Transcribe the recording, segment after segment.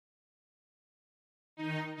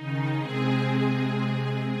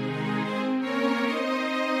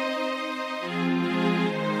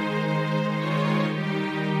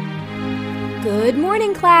Good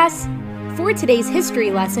morning, class! For today's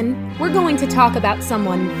history lesson, we're going to talk about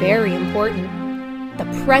someone very important, the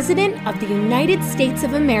President of the United States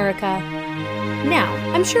of America. Now,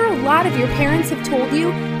 I'm sure a lot of your parents have told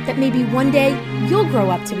you that maybe one day you'll grow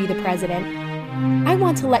up to be the president. I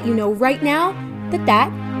want to let you know right now that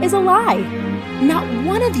that is a lie. Not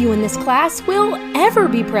one of you in this class will ever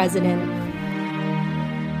be president.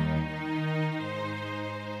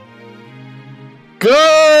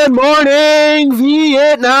 Good morning,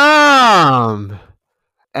 Vietnam!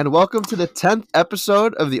 And welcome to the 10th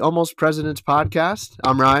episode of the Almost Presidents podcast.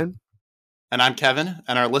 I'm Ryan. And I'm Kevin.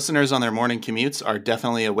 And our listeners on their morning commutes are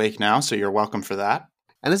definitely awake now, so you're welcome for that.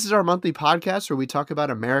 And this is our monthly podcast where we talk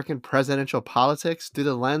about American presidential politics through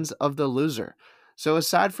the lens of the loser. So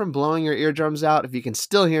aside from blowing your eardrums out, if you can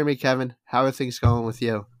still hear me, Kevin, how are things going with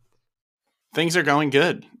you? Things are going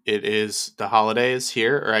good. It is the holidays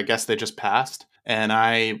here, or I guess they just passed. And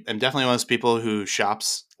I am definitely one of those people who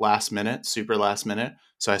shops last minute, super last minute.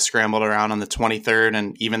 So I scrambled around on the 23rd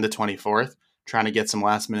and even the 24th trying to get some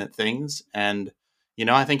last minute things. And,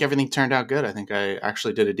 I think everything turned out good. I think I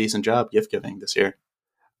actually did a decent job gift giving this year.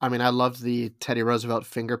 I mean, I loved the Teddy Roosevelt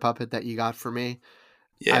finger puppet that you got for me.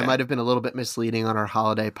 Yeah. I might have been a little bit misleading on our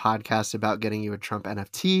holiday podcast about getting you a Trump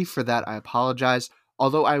NFT. For that, I apologize.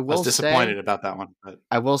 Although I was disappointed about that one. But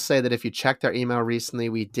I will say that if you checked our email recently,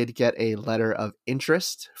 we did get a letter of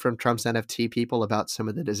interest from Trump's NFT people about some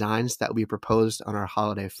of the designs that we proposed on our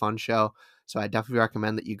holiday fun show. So I definitely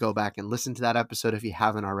recommend that you go back and listen to that episode if you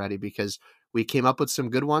haven't already, because we came up with some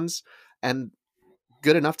good ones and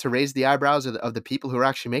good enough to raise the eyebrows of the people who are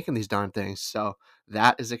actually making these darn things. So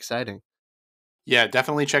that is exciting. Yeah,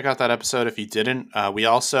 definitely check out that episode if you didn't. We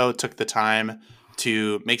also took the time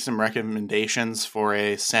to make some recommendations for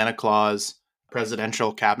a Santa Claus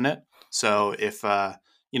presidential cabinet. So if,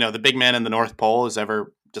 the big man in the North Pole is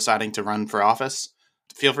ever deciding to run for office,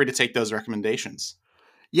 feel free to take those recommendations.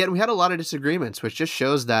 Yeah, and we had a lot of disagreements, which just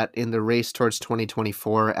shows that in the race towards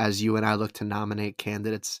 2024, as you and I look to nominate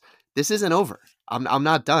candidates, this isn't over. I'm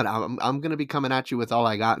not done. I'm going to be coming at you with all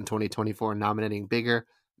I got in 2024, nominating bigger,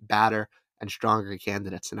 badder, and stronger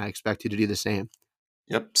candidates, and I expect you to do the same.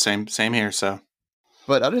 Yep, same here. So.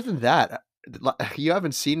 But other than that, you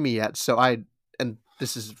haven't seen me yet, and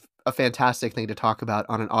this is a fantastic thing to talk about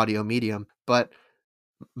on an audio medium, but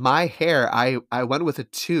my hair, I went with a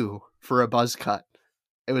 2 for a buzz cut.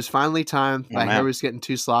 It was finally time. My hair was getting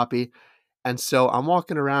too sloppy, and so I'm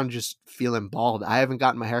walking around just feeling bald. I haven't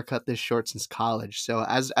gotten my hair cut this short since college, so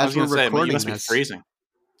as we're recording you must this, be freezing.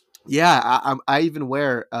 Yeah, I even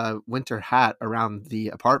wear a winter hat around the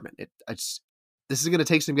apartment. This is going to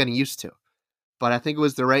take some getting used to. But I think it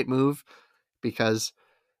was the right move because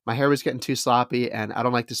my hair was getting too sloppy and I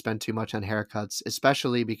don't like to spend too much on haircuts,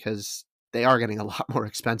 especially because they are getting a lot more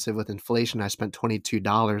expensive with inflation. I spent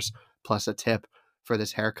 $22 plus a tip for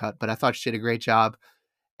this haircut, but I thought she did a great job.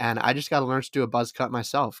 And I just got to learn to do a buzz cut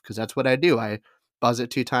myself because that's what I do. I buzz it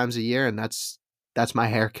 2 times a year and that's my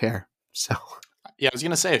hair care. So yeah, I was going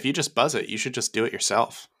to say, if you just buzz it, you should just do it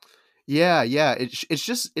yourself. Yeah.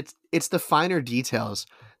 It's the finer details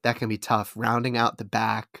that can be tough. Rounding out the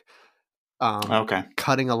back,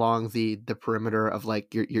 cutting along the perimeter of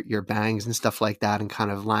like your bangs and stuff like that, and kind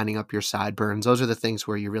of lining up your sideburns. Those are the things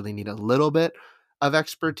where you really need a little bit of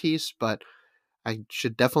expertise. But I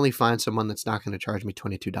should definitely find someone that's not going to charge me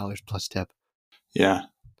 $22 plus tip. Yeah.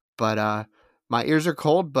 But my ears are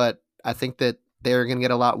cold, but I think that they're going to get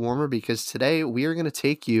a lot warmer because today we are going to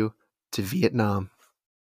take you to Vietnam.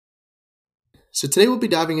 So today we'll be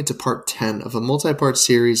diving into part 10 of a multi-part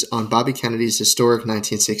series on Bobby Kennedy's historic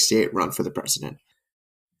 1968 run for the president.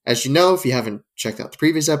 As you know, if you haven't checked out the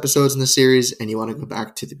previous episodes in the series and you want to go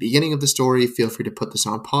back to the beginning of the story, feel free to put this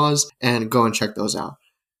on pause and go and check those out.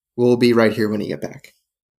 We'll be right here when you get back.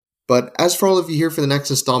 But as for all of you here for the next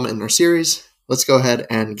installment in our series, let's go ahead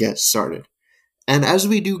and get started. And as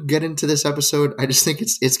we do get into this episode, I just think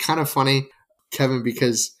it's kind of funny, Kevin,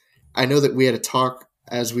 because I know that we had a talk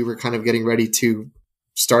as we were kind of getting ready to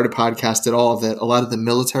start a podcast at all, that a lot of the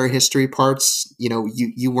military history parts,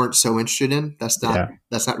 you weren't so interested in. That's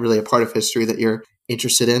not really a part of history that you're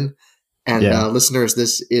interested in. And listeners,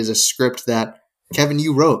 this is a script that Kevin,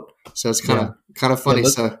 you wrote. So it's kind of funny.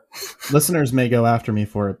 So listeners may go after me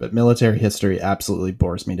for it, but military history absolutely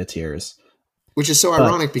bores me to tears. Which is so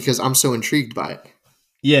ironic because I'm so intrigued by it.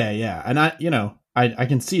 Yeah. And I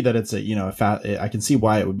can see that it's I can see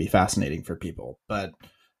why it would be fascinating for people, but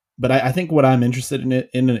I think what I'm interested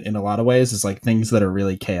in a lot of ways is like things that are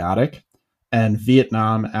really chaotic, and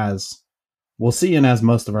Vietnam, as we'll see, and as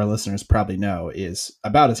most of our listeners probably know, is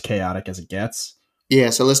about as chaotic as it gets. Yeah,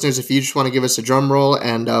 so listeners, if you just want to give us a drum roll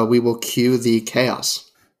and we will cue the chaos.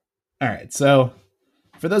 All right, so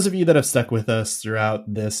for those of you that have stuck with us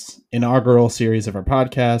throughout this inaugural series of our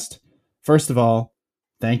podcast, first of all,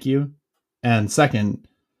 thank you. And second,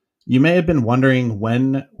 you may have been wondering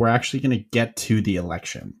when we're actually going to get to the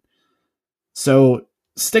election. So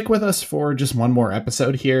stick with us for just one more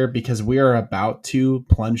episode here, because we are about to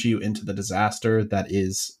plunge you into the disaster that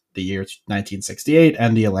is the year 1968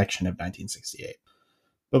 and the election of 1968.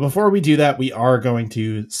 But before we do that, we are going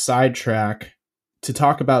to sidetrack to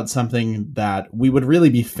talk about something that we would really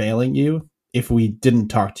be failing you if we didn't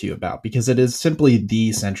talk to you about, because it is simply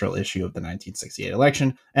the central issue of the 1968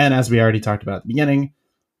 election. And as we already talked about at the beginning,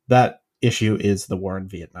 that issue is the war in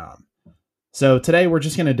Vietnam. So today we're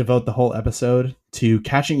just going to devote the whole episode to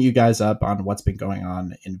catching you guys up on what's been going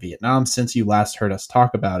on in Vietnam since you last heard us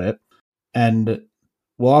talk about it. And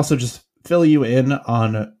we'll also just fill you in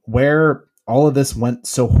on where all of this went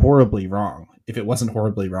so horribly wrong, if it wasn't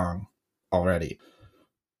horribly wrong already.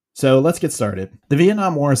 So let's get started. The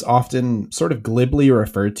Vietnam War is often sort of glibly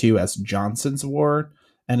referred to as Johnson's War,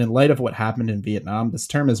 and in light of what happened in Vietnam, this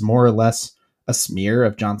term is more or less a smear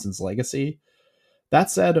of Johnson's legacy.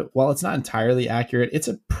 That said, while it's not entirely accurate, it's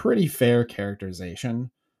a pretty fair characterization.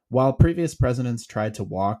 While previous presidents tried to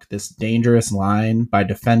walk this dangerous line by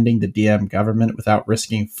defending the Diem government without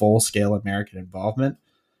risking full-scale American involvement,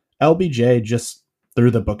 LBJ just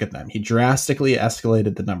threw the book at them. He drastically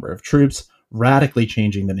escalated the number of troops, radically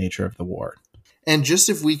changing the nature of the war. And just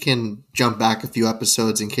if we can jump back a few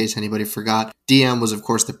episodes in case anybody forgot, Diem was, of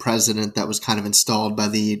course, the president that was kind of installed by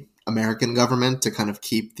the American government to kind of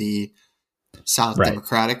keep the South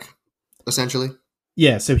democratic, essentially.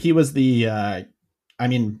 Yeah, so he was the,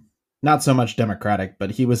 not so much democratic,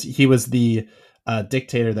 but he was the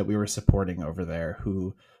dictator that we were supporting over there,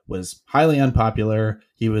 who was highly unpopular.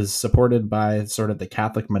 He was supported by sort of the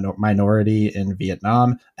Catholic minority in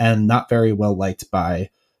Vietnam and not very well liked by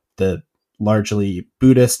the largely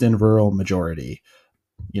Buddhist and rural majority.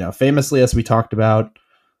 You know, famously, as we talked about,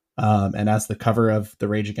 and as the cover of the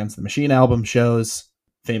Rage Against the Machine album shows,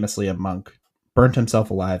 famously a monk burnt himself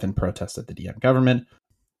alive in protest at the Diem government.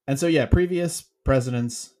 And so, yeah, previous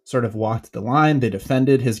presidents sort of walked the line. They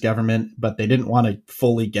defended his government, but they didn't want to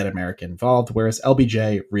fully get America involved, whereas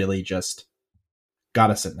LBJ really just got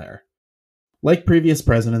us in there. Like previous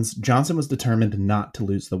presidents, Johnson was determined not to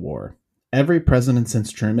lose the war. Every president since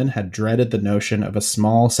Truman had dreaded the notion of a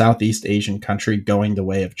small Southeast Asian country going the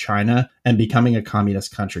way of China and becoming a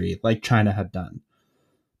communist country like China had done.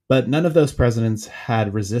 But none of those presidents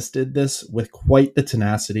had resisted this with quite the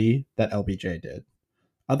tenacity that LBJ did.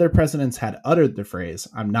 Other presidents had uttered the phrase,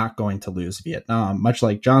 "I'm not going to lose Vietnam," much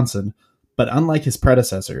like Johnson, but unlike his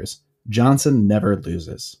predecessors, Johnson never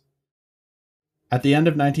loses. At the end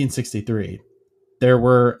of 1963, there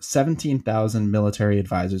were 17,000 military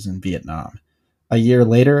advisors in Vietnam. A year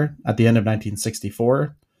later, at the end of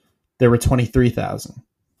 1964, there were 23,000.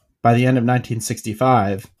 By the end of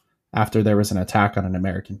 1965, after there was an attack on an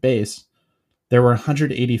American base, there were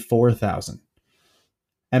 184,000.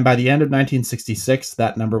 And by the end of 1966,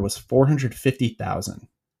 that number was 450,000.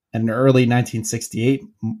 And in early 1968,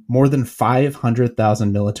 more than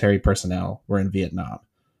 500,000 military personnel were in Vietnam.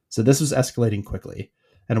 So this was escalating quickly.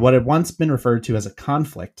 And what had once been referred to as a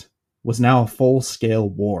conflict was now a full-scale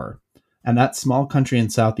war. And that small country in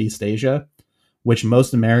Southeast Asia, which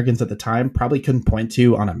most Americans at the time probably couldn't point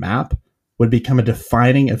to on a map, would become a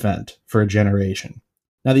defining event for a generation.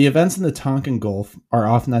 Now, the events in the Tonkin Gulf are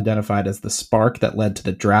often identified as the spark that led to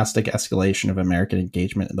the drastic escalation of American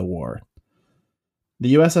engagement in the war.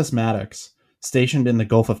 The USS Maddox, stationed in the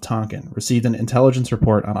Gulf of Tonkin, received an intelligence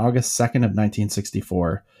report on August 2nd of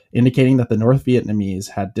 1964, indicating that the North Vietnamese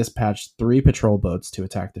had dispatched 3 patrol boats to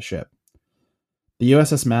attack the ship. The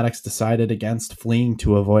USS Maddox decided against fleeing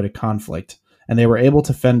to avoid a conflict, and they were able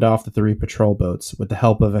to fend off the 3 patrol boats with the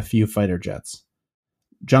help of a few fighter jets.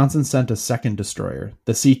 Johnson sent a second destroyer,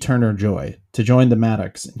 the Sea Turner Joy, to join the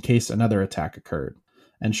Maddox in case another attack occurred.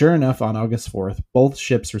 And sure enough, on August 4th, both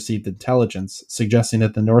ships received intelligence suggesting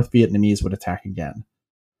that the North Vietnamese would attack again.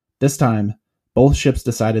 This time, both ships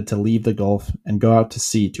decided to leave the Gulf and go out to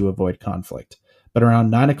sea to avoid conflict. But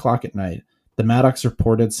around 9 o'clock at night, the Maddox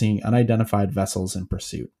reported seeing unidentified vessels in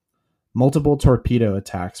pursuit. Multiple torpedo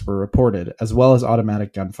attacks were reported, as well as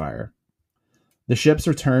automatic gunfire. The ships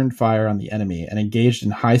returned fire on the enemy and engaged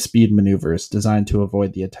in high-speed maneuvers designed to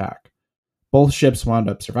avoid the attack. Both ships wound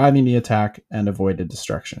up surviving the attack and avoided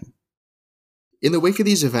destruction. In the wake of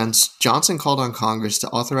these events, Johnson called on Congress to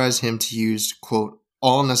authorize him to use, quote,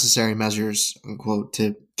 all necessary measures, unquote,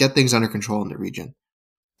 to get things under control in the region.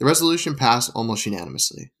 The resolution passed almost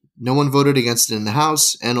unanimously. no one voted against it in the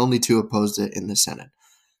House, and only 2 opposed it in the Senate.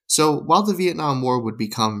 So while the Vietnam War would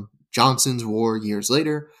become Johnson's war years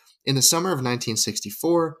later, in the summer of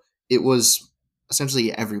 1964, it was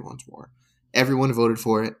essentially everyone's war. Everyone voted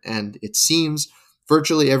for it, and it seems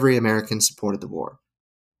virtually every American supported the war.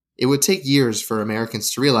 It would take years for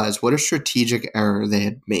Americans to realize what a strategic error they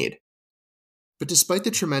had made. But despite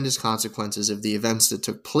the tremendous consequences of the events that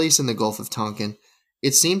took place in the Gulf of Tonkin,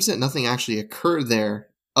 it seems that nothing actually occurred there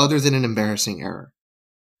other than an embarrassing error.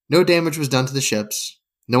 No damage was done to the ships,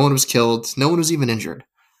 no one was killed, no one was even injured.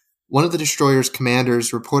 One of the destroyer's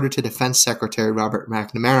commanders reported to Defense Secretary Robert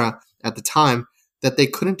McNamara at the time that they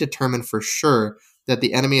couldn't determine for sure that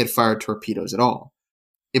the enemy had fired torpedoes at all.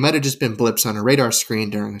 It might have just been blips on a radar screen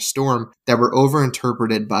during a storm that were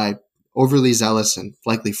overinterpreted by overly zealous and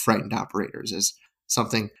likely frightened operators as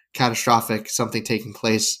something catastrophic, something taking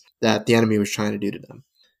place that the enemy was trying to do to them.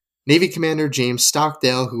 Navy Commander James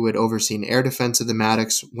Stockdale, who had overseen air defense of the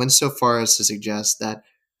Maddox, went so far as to suggest that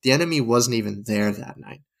the enemy wasn't even there that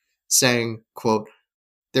night, saying, quote,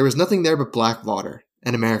 "There was nothing there but black water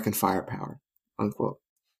and American firepower," unquote.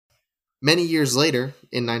 Many years later,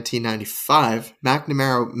 in 1995,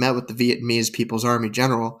 McNamara met with the Vietnamese People's Army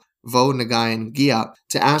General Vo Nguyen Giap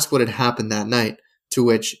to ask what had happened that night, to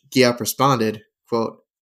which Giap responded, quote,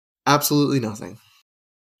 "Absolutely nothing."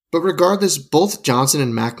 But regardless, both Johnson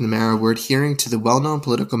and McNamara were adhering to the well-known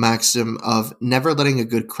political maxim of never letting a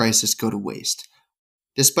good crisis go to waste.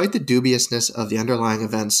 Despite the dubiousness of the underlying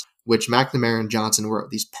events, which McNamara and Johnson were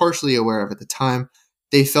at least partially aware of at the time,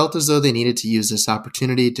 they felt as though they needed to use this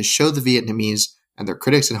opportunity to show the Vietnamese and their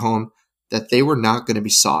critics at home that they were not going to be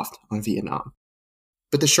soft on Vietnam.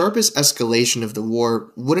 But the sharpest escalation of the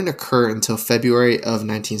war wouldn't occur until February of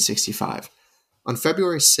 1965. On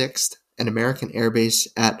February 6th, an American airbase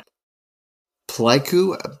at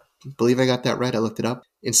Pleiku, I believe I got that right, I looked it up,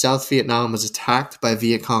 in South Vietnam was attacked by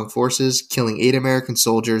Viet Cong forces, killing 8 American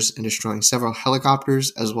soldiers and destroying several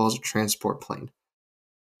helicopters as well as a transport plane.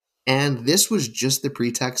 And this was just the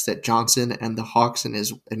pretext that Johnson and the Hawks and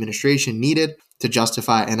his administration needed to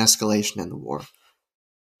justify an escalation in the war.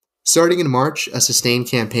 Starting in March, a sustained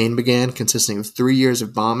campaign began consisting of 3 years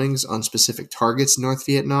of bombings on specific targets in North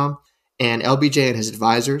Vietnam, and LBJ and his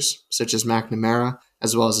advisors, such as McNamara,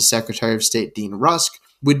 as well as the Secretary of State Dean Rusk,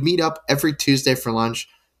 would meet up every Tuesday for lunch,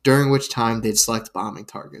 during which time they'd select bombing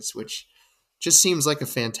targets, which just seems like a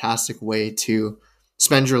fantastic way to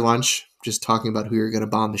spend your lunch, just talking about who you're going to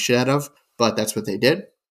bomb the shit out of, but that's what they did.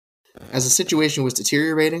 As the situation was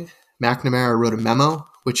deteriorating, McNamara wrote a memo,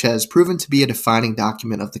 which has proven to be a defining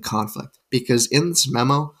document of the conflict, because in this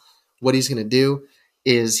memo, what he's going to do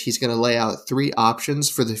is he's going to lay out 3 options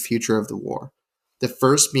for the future of the war. The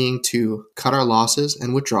first being to cut our losses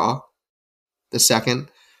and withdraw. The second,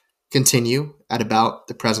 continue at about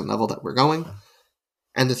the present level that we're going.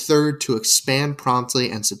 And the third, to expand promptly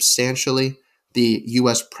and substantially the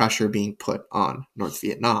U.S. pressure being put on North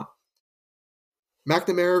Vietnam.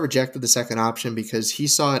 McNamara rejected the second option because he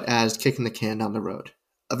saw it as kicking the can down the road.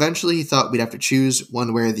 Eventually, he thought we'd have to choose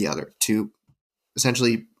one way or the other to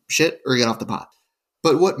essentially shit or get off the pot.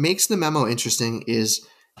 But what makes the memo interesting is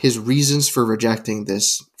his reasons for rejecting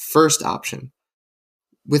this first option.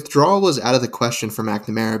 Withdrawal was out of the question for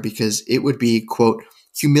McNamara because it would be, quote,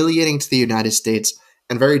 humiliating to the United States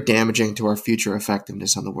and very damaging to our future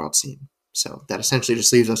effectiveness on the world scene. So that essentially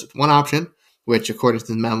just leaves us with one option, which according to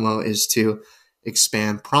the memo is to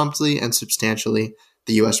expand promptly and substantially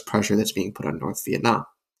the U.S. pressure that's being put on North Vietnam.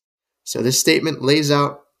 So this statement lays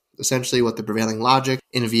out essentially what the prevailing logic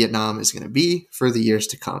in Vietnam is going to be for the years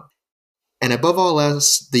to come. And above all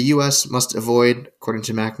else, the U.S. must avoid, according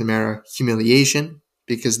to McNamara, humiliation,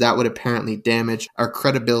 because that would apparently damage our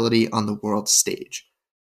credibility on the world stage.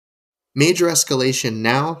 Major escalation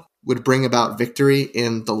now would bring about victory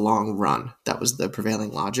in the long run. That was the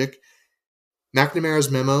prevailing logic.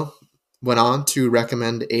 McNamara's memo went on to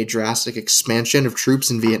recommend a drastic expansion of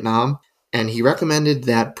troops in Vietnam, and he recommended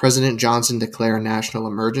that President Johnson declare a national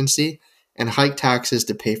emergency and hike taxes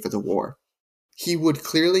to pay for the war. He would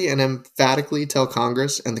clearly and emphatically tell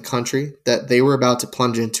Congress and the country that they were about to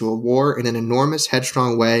plunge into a war in an enormous,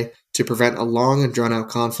 headstrong way to prevent a long and drawn-out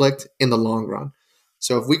conflict in the long run.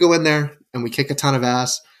 So if we go in there and we kick a ton of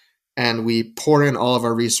ass and we pour in all of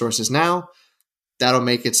our resources now, that'll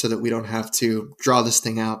make it so that we don't have to draw this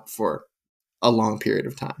thing out for a long period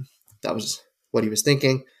of time. That was what he was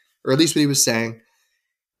thinking, or at least what he was saying.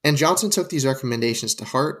 And Johnson took these recommendations to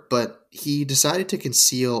heart, but he decided to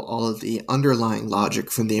conceal all of the underlying logic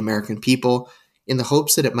from the American people in the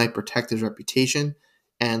hopes that it might protect his reputation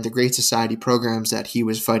and the Great Society programs that he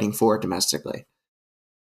was fighting for domestically.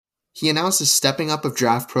 He announced a stepping up of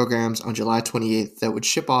draft programs on July 28th that would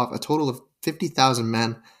ship off a total of 50,000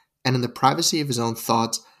 men, and in the privacy of his own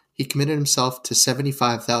thoughts, he committed himself to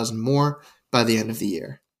 75,000 more by the end of the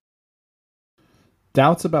year.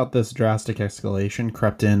 Doubts about this drastic escalation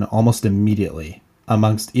crept in almost immediately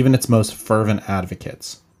amongst even its most fervent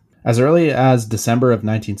advocates. As early as December of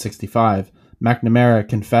 1965, McNamara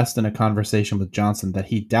confessed in a conversation with Johnson that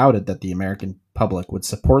he doubted that the American public would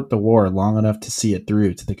support the war long enough to see it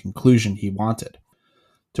through to the conclusion he wanted.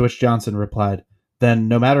 To which Johnson replied, "Then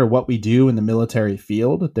no matter what we do in the military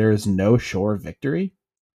field, there is no sure victory?"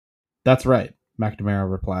 "That's right," McNamara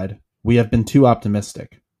replied. "We have been too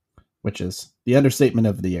optimistic," which is the understatement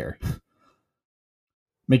of the year.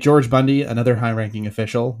 McGeorge Bundy, another high-ranking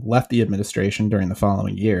official, left the administration during the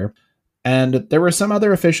following year, and there were some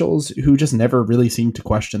other officials who just never really seemed to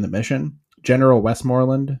question the mission. General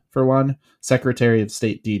Westmoreland, for one, Secretary of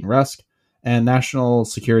State Dean Rusk, and National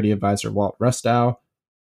Security Advisor Walt Rustow.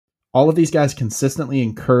 All of these guys consistently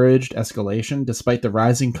encouraged escalation despite the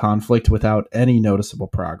rising conflict without any noticeable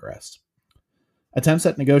progress. Attempts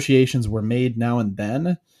at negotiations were made now and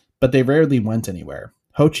then, but they rarely went anywhere.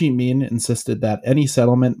 Ho Chi Minh insisted that any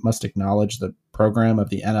settlement must acknowledge the program of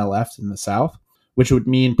the NLF in the South, which would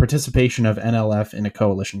mean participation of NLF in a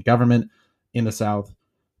coalition government in the South,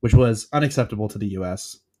 which was unacceptable to the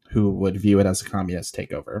US, who would view it as a communist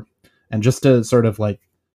takeover. And just to sort of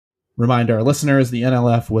remind our listeners, the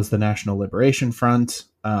NLF was the National Liberation Front,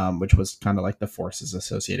 which was kind of like the forces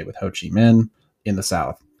associated with Ho Chi Minh in the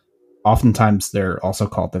South. Oftentimes, they're also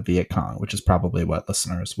called the Viet Cong, which is probably what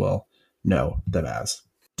listeners will know them as.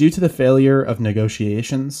 Due to the failure of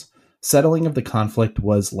negotiations, settling of the conflict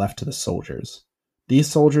was left to the soldiers. These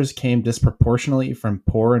soldiers came disproportionately from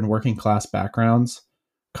poor and working class backgrounds.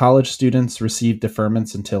 College students received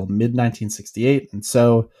deferments until mid-1968, and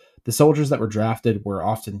so the soldiers that were drafted were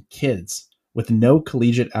often kids with no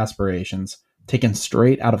collegiate aspirations, taken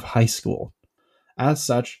straight out of high school. As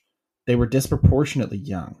such, they were disproportionately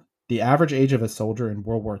young. The average age of a soldier in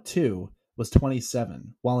World War II was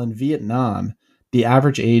 27, while in Vietnam, the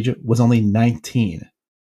average age was only 19.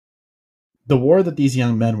 The war that these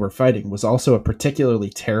young men were fighting was also a particularly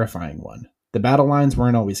terrifying one. The battle lines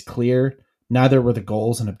weren't always clear, neither were the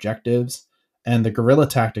goals and objectives, and the guerrilla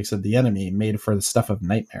tactics of the enemy made for the stuff of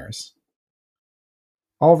nightmares.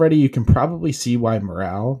 Already you can probably see why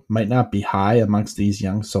morale might not be high amongst these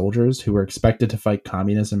young soldiers who were expected to fight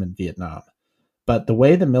communism in Vietnam. But the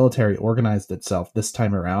way the military organized itself this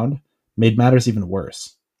time around made matters even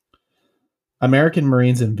worse. American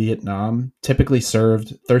Marines in Vietnam typically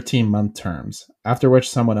served 13-month terms, after which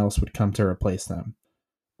someone else would come to replace them.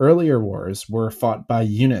 Earlier wars were fought by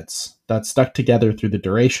units that stuck together through the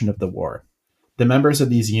duration of the war. The members of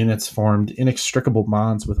these units formed inextricable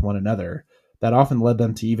bonds with one another that often led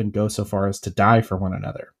them to even go so far as to die for one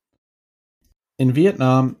another. In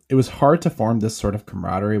Vietnam, it was hard to form this sort of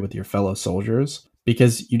camaraderie with your fellow soldiers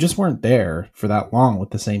because you just weren't there for that long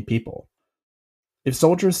with the same people. If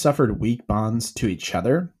soldiers suffered weak bonds to each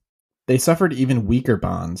other, they suffered even weaker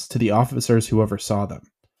bonds to the officers who oversaw them.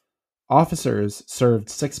 Officers served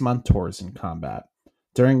 6-month tours in combat,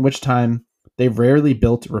 during which time they rarely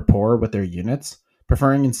built rapport with their units,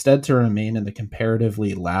 preferring instead to remain in the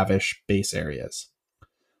comparatively lavish base areas.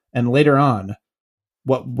 And later on,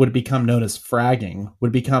 what would become known as fragging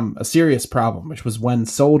would become a serious problem, which was when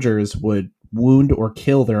soldiers would wound or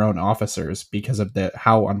kill their own officers because of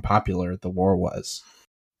how unpopular the war was.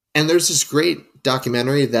 And there's this great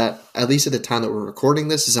documentary that, at least at the time that we're recording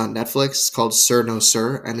this, is on Netflix. It's called Sir No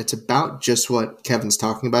Sir, and it's about just what Kevin's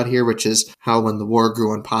talking about here, which is how when the war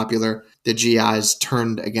grew unpopular, the GIs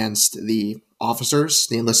turned against the officers,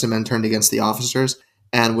 the enlisted men turned against the officers,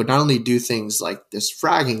 and would not only do things like this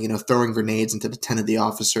fragging, throwing grenades into the tent of the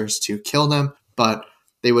officers to kill them, but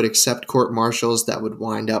they would accept court-martials that would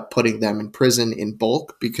wind up putting them in prison in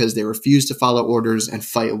bulk because they refused to follow orders and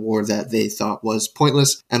fight a war that they thought was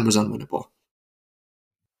pointless and was unwinnable.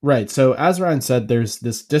 Right, so as Ryan said, there's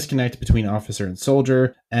this disconnect between officer and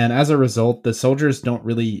soldier, and as a result, the soldiers don't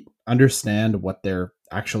really understand what they're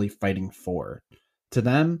actually fighting for. To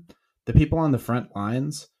them, the people on the front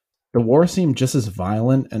lines, the war seemed just as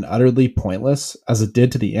violent and utterly pointless as it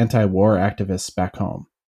did to the anti-war activists back home.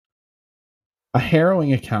 A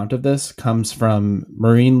harrowing account of this comes from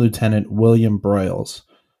Marine Lieutenant William Broyles,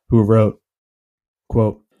 who wrote,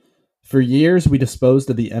 quote, "For years we disposed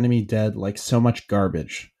of the enemy dead like so much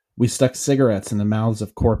garbage. We stuck cigarettes in the mouths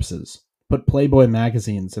of corpses, put Playboy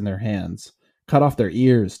magazines in their hands, cut off their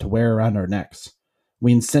ears to wear around our necks.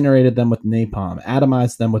 We incinerated them with napalm,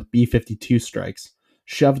 atomized them with B-52 strikes,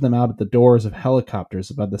 shoved them out at the doors of helicopters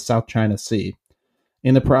above the South China Sea,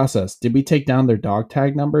 In the process, did we take down their dog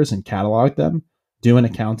tag numbers and catalog them? Do an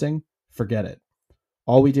accounting? Forget it.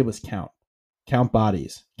 All we did was count. Count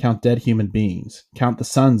bodies, count dead human beings, count the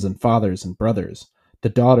sons and fathers and brothers, the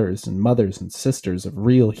daughters and mothers and sisters of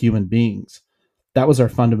real human beings. That was our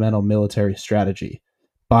fundamental military strategy.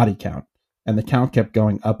 Body count. And the count kept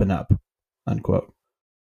going up and up. Unquote.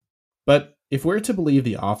 But if we're to believe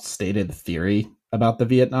the oft-stated theory about the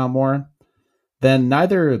Vietnam War, then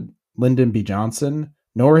neither Lyndon B. Johnson,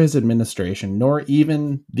 nor his administration, nor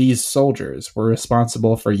even these soldiers were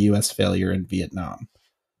responsible for U.S. failure in Vietnam.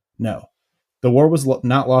 No, the war was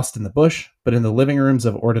not lost in the bush, but in the living rooms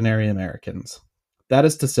of ordinary Americans. That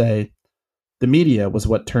is to say, the media was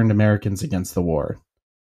what turned Americans against the war.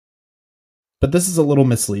 But this is a little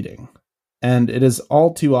misleading, and it is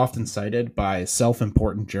all too often cited by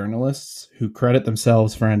self-important journalists who credit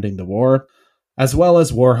themselves for ending the war, as well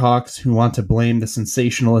as war hawks who want to blame the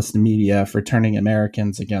sensationalist media for turning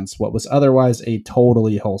Americans against what was otherwise a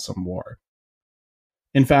totally wholesome war.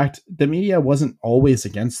 In fact, the media wasn't always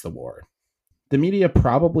against the war. The media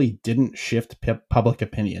probably didn't shift public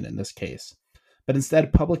opinion in this case, but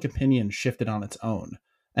instead public opinion shifted on its own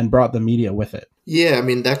and brought the media with it. Yeah, I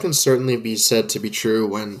mean, that can certainly be said to be true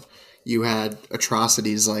when you had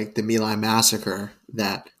atrocities like the My Lai massacre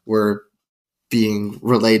that were being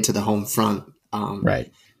relayed to the home front. Right.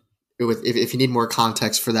 If you need more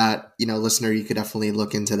context for that, listener, you could definitely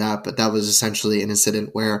look into that. But that was essentially an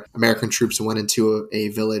incident where American troops went into a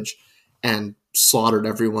village and slaughtered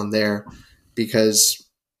everyone there because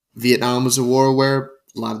Vietnam was a war where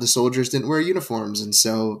a lot of the soldiers didn't wear uniforms. And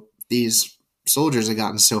so these soldiers had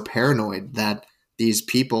gotten so paranoid that these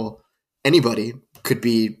people, anybody could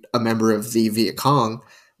be a member of the Viet Cong,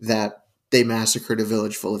 that they massacred a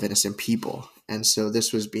village full of innocent people. And so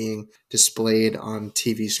this was being displayed on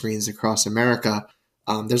TV screens across America.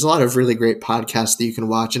 There's a lot of really great podcasts that you can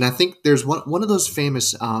watch. And I think there's one of those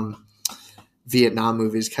famous Vietnam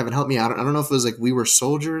movies. Kevin, help me out. I don't know if it was like We Were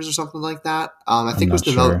Soldiers or something like that. I think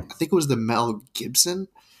it was the Mel Gibson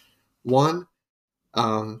one.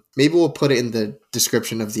 Maybe we'll put it in the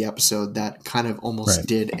description of the episode that kind of almost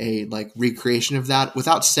did a recreation of that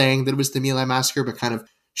without saying that it was the My Lai massacre, but kind of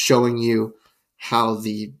showing you how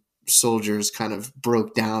the soldiers kind of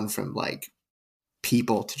broke down from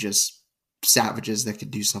people to just savages that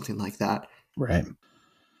could do something like that. Right.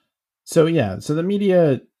 So the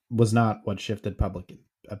media was not what shifted public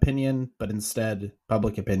opinion, but instead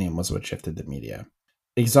public opinion was what shifted the media.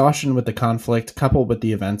 Exhaustion with the conflict, coupled with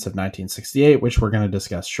the events of 1968, which we're going to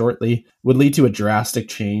discuss shortly, would lead to a drastic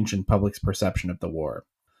change in public's perception of the war.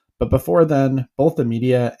 But before then, both the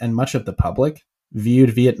media and much of the public viewed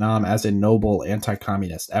Vietnam as a noble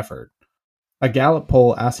anti-communist effort. A Gallup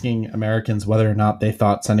poll asking Americans whether or not they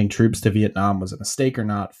thought sending troops to Vietnam was a mistake or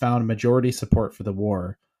not found majority support for the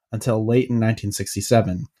war until late in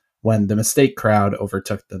 1967, when the mistake crowd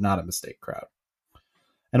overtook the not a mistake crowd.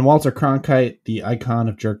 And Walter Cronkite, the icon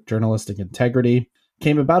of journalistic integrity,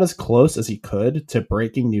 came about as close as he could to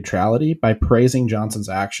breaking neutrality by praising Johnson's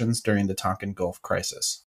actions during the Tonkin Gulf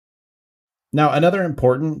crisis. Now, another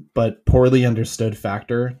important but poorly understood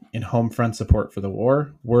factor in home front support for the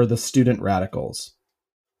war were the student radicals.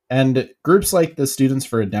 And groups like the Students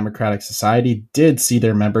for a Democratic Society did see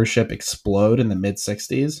their membership explode in the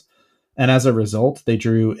mid-60s, and as a result, they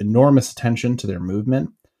drew enormous attention to their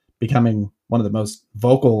movement, becoming one of the most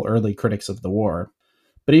vocal early critics of the war.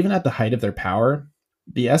 But even at the height of their power,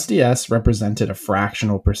 the SDS represented a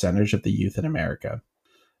fractional percentage of the youth in America.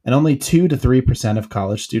 And only 2 to 3% of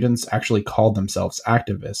college students actually called themselves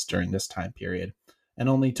activists during this time period, and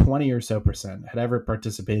only 20 or so percent had ever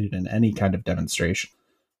participated in any kind of demonstration.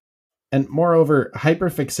 And moreover,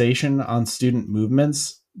 hyperfixation on student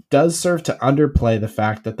movements does serve to underplay the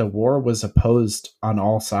fact that the war was opposed on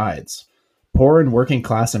all sides. Poor and working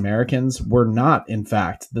class Americans were not, in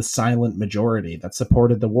fact, the silent majority that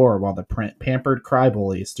supported the war while the pampered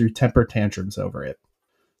crybabies threw temper tantrums over it.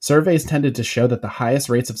 Surveys tended to show that the highest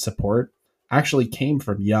rates of support actually came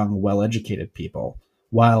from young, well-educated people,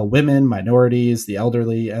 while women, minorities, the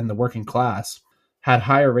elderly, and the working class had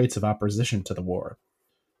higher rates of opposition to the war.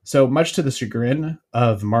 So, much to the chagrin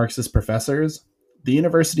of Marxist professors, the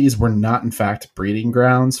universities were not, in fact, breeding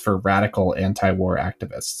grounds for radical anti-war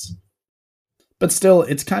activists. But still,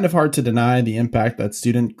 it's kind of hard to deny the impact that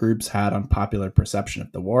student groups had on popular perception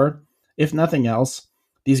of the war. If nothing else,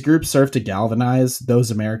 these groups served to galvanize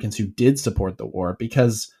those Americans who did support the war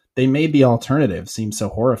because they made the alternative seem so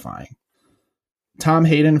horrifying. Tom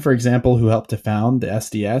Hayden, for example, who helped to found the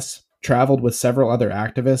SDS, traveled with several other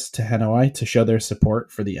activists to Hanoi to show their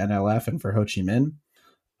support for the NLF and for Ho Chi Minh.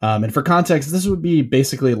 And for context, this would be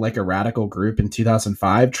basically like a radical group in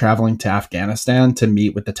 2005 traveling to Afghanistan to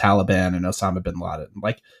meet with the Taliban and Osama bin Laden.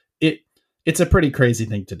 Like it's a pretty crazy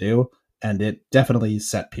thing to do, and it definitely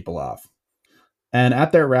set people off. And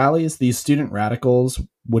at their rallies, these student radicals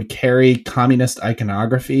would carry communist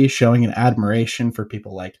iconography showing an admiration for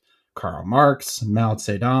people like Karl Marx, Mao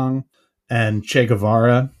Zedong, and Che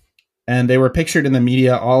Guevara. And they were pictured in the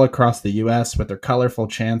media all across the US with their colorful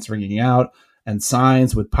chants ringing out and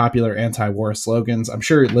signs with popular anti-war slogans. I'm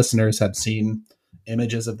sure listeners have seen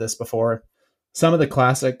images of this before. Some of the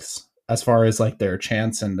classics, as far as like their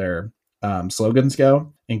chants and their slogans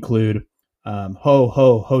go, include ho,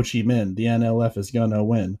 ho, Ho Chi Minh, the NLF is gonna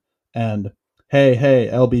win. And hey, hey,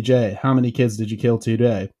 LBJ, how many kids did you kill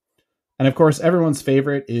today? And of course, everyone's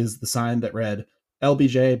favorite is the sign that read,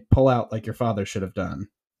 LBJ, pull out like your father should have done.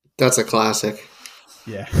 That's a classic.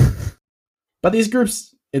 Yeah. But these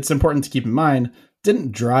groups, it's important to keep in mind,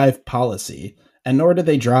 didn't drive policy, and nor did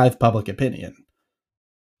they drive public opinion.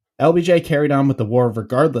 LBJ carried on with the war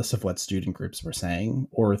regardless of what student groups were saying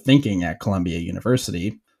or thinking at Columbia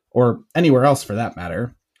University, or anywhere else for that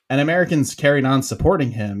matter, and Americans carried on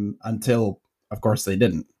supporting him until, of course, they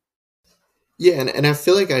didn't. Yeah, and I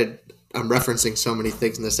feel like I'm referencing so many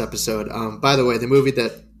things in this episode. By the way, the movie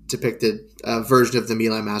that depicted a version of the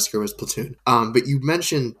My Lai massacre was Platoon. But you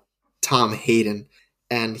mentioned Tom Hayden,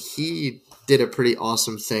 and he did a pretty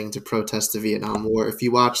awesome thing to protest the Vietnam War. If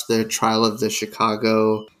you watch the trial of the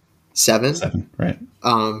Chicago Seven, right?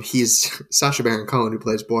 He's Sacha Baron Cohen, who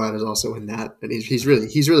plays Borat, is also in that, and he's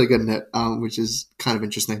really good in it, which is kind of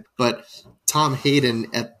interesting. But Tom Hayden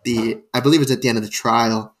I believe it's at the end of the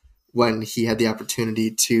trial, when he had the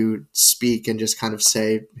opportunity to speak and just kind of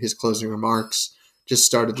say his closing remarks, just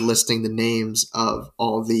started listing the names of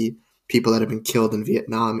all the people that had been killed in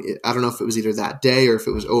Vietnam. I don't know if it was either that day or if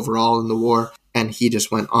it was overall in the war, and he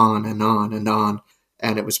just went on and on and on,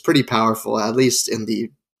 and it was pretty powerful, at least in the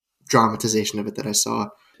dramatization of it that I saw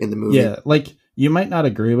in the movie. Yeah, like, you might not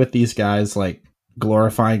agree with these guys, like,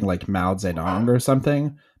 glorifying, like, Mao Zedong or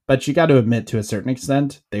something, but you got to admit, to a certain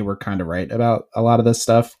extent, they were kind of right about a lot of this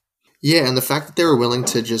stuff. Yeah, and the fact that they were willing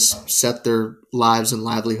to just set their lives and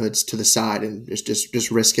livelihoods to the side and just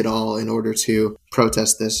risk it all in order to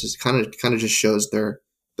protest this is kind of just shows their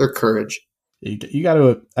courage. You got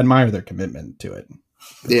to admire their commitment to it.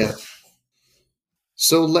 Yeah.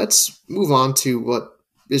 So let's move on to what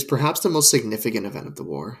is perhaps the most significant event of the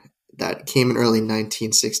war that came in early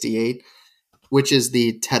 1968, which is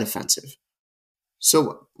the Tet Offensive.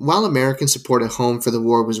 So while American support at home for the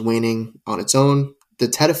war was waning on its own, the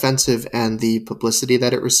Tet Offensive and the publicity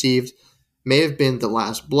that it received may have been the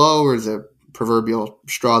last blow or the proverbial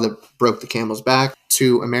straw that broke the camel's back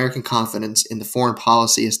to American confidence in the foreign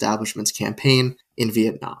policy establishment's campaign in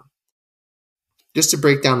Vietnam. Just to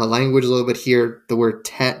break down the language a little bit here, the word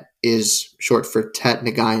Tet is short for Tet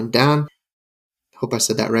Nagayan Dan. Hope I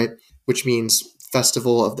said that right, which means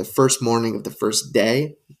festival of the first morning of the first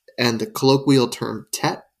day, and the colloquial term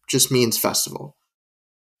Tet just means festival.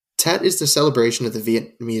 Tet is the celebration of the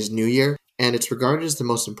Vietnamese New Year, and it's regarded as the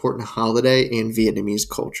most important holiday in Vietnamese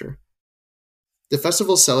culture. The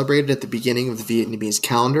festival is celebrated at the beginning of the Vietnamese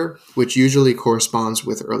calendar, which usually corresponds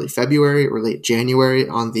with early February or late January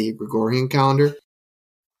on the Gregorian calendar.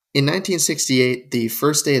 In 1968, the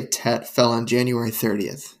first day of Tet fell on January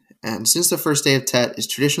 30th, and since the first day of Tet is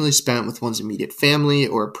traditionally spent with one's immediate family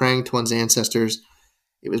or praying to one's ancestors,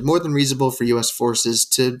 it was more than reasonable for U.S. forces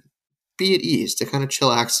to be at ease, to kind of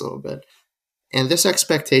chillax a little bit. And this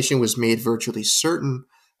expectation was made virtually certain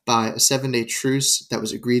by a 7-day truce that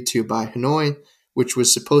was agreed to by Hanoi, which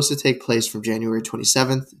was supposed to take place from January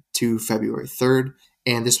 27th to February 3rd.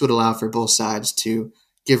 And this would allow for both sides to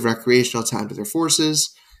give recreational time to their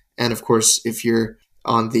forces. And of course, if you're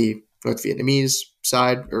on the North Vietnamese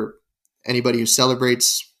side or anybody who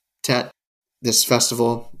celebrates Tet, this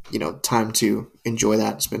festival, time to enjoy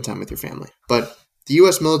that and spend time with your family. But the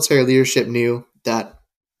U.S. military leadership knew that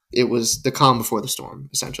it was the calm before the storm,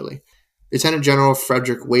 essentially. Lieutenant General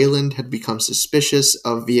Frederick Wayland had become suspicious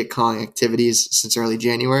of Viet Cong activities since early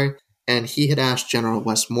January, and he had asked General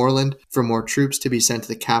Westmoreland for more troops to be sent to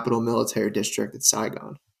the capital military district at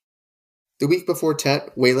Saigon. The week before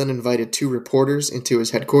Tet, Wayland invited 2 reporters into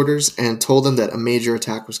his headquarters and told them that a major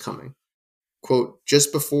attack was coming. Quote,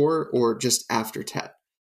 just before or just after Tet.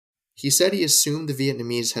 He said he assumed the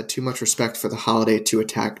Vietnamese had too much respect for the holiday to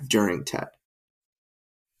attack during Tet.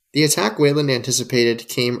 The attack Wayland anticipated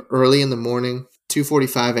came early in the morning,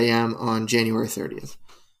 2:45 a.m. on January 30th.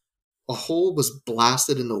 A hole was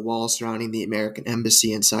blasted in the wall surrounding the American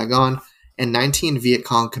embassy in Saigon, and 19 Viet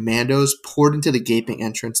Cong commandos poured into the gaping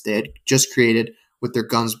entrance they had just created with their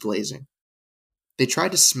guns blazing. They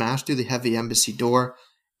tried to smash through the heavy embassy door,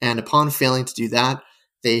 and upon failing to do that,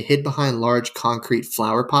 they hid behind large concrete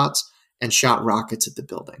flower pots and shot rockets at the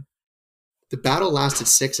building. The battle lasted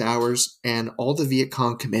 6 hours, and all the Viet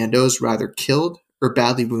Cong commandos were either killed or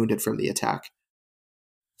badly wounded from the attack.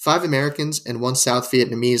 5 Americans and 1 South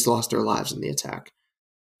Vietnamese lost their lives in the attack.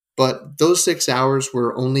 But those 6 hours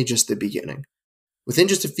were only just the beginning. Within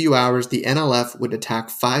just a few hours, the NLF would attack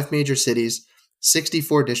 5 major cities,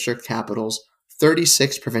 64 district capitals,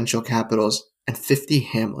 36 provincial capitals, and 50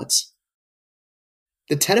 hamlets.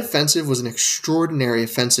 The Tet Offensive was an extraordinary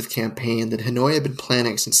offensive campaign that Hanoi had been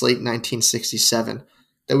planning since late 1967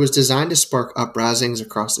 that was designed to spark uprisings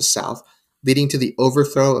across the South, leading to the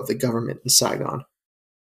overthrow of the government in Saigon.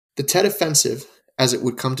 The Tet Offensive, as it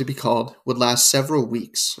would come to be called, would last several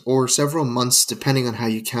weeks or several months depending on how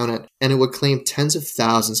you count it, and it would claim tens of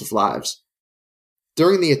thousands of lives.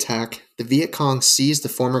 During the attack, the Viet Cong seized the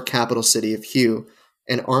former capital city of Hue,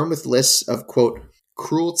 and armed with lists of, quote,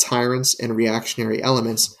 cruel tyrants and reactionary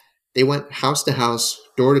elements, they went house to house,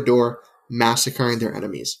 door to door, massacring their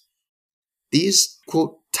enemies. These,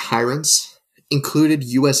 quote, tyrants included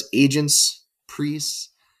U.S. agents, priests,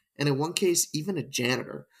 and in one case, even a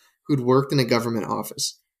janitor who'd worked in a government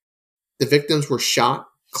office. The victims were shot,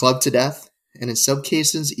 clubbed to death, and in some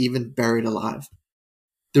cases, even buried alive.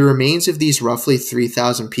 The remains of these roughly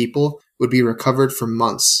 3,000 people would be recovered for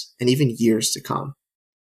months and even years to come.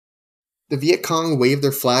 The Viet Cong waved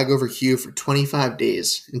their flag over Hue for 25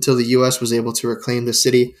 days until the U.S. was able to reclaim the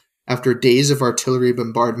city after days of artillery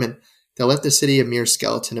bombardment that left the city a mere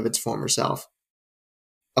skeleton of its former self.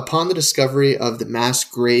 Upon the discovery of the mass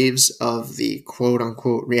graves of the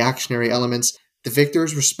quote-unquote reactionary elements, the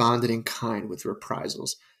victors responded in kind with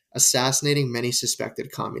reprisals, assassinating many suspected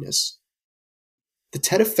communists. The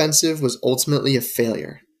Tet Offensive was ultimately a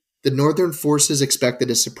failure. The northern forces expected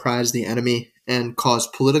to surprise the enemy and cause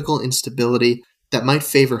political instability that might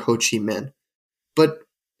favor Ho Chi Minh. But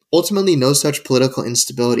ultimately, no such political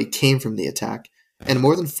instability came from the attack, and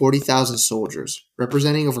more than 40,000 soldiers,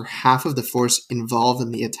 representing over half of the force involved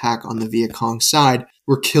in the attack on the Viet Cong side,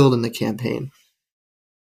 were killed in the campaign.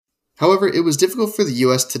 However, it was difficult for the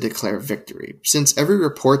U.S. to declare victory, since every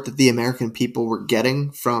report that the American people were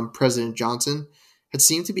getting from President Johnson had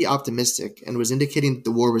seemed to be optimistic and was indicating that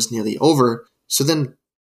the war was nearly over. So then,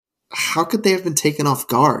 how could they have been taken off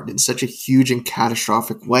guard in such a huge and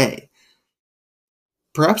catastrophic way?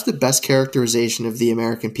 Perhaps the best characterization of the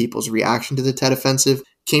American people's reaction to the Tet Offensive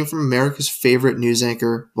came from America's favorite news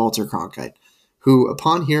anchor, Walter Cronkite, who,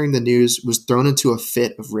 upon hearing the news, was thrown into a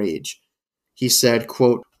fit of rage. He said,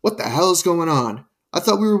 quote, "What the hell is going on? I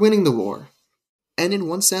thought we were winning the war." And in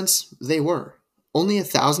one sense, they were. Only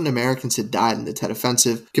 1,000 Americans had died in the Tet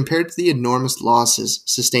Offensive compared to the enormous losses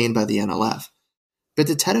sustained by the NLF. But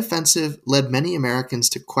the Tet Offensive led many Americans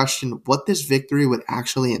to question what this victory would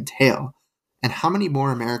actually entail, and how many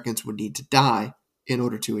more Americans would need to die in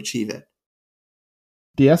order to achieve it.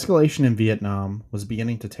 The escalation in Vietnam was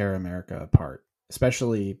beginning to tear America apart,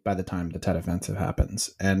 especially by the time the Tet Offensive happens,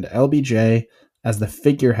 and LBJ, as the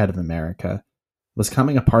figurehead of America, was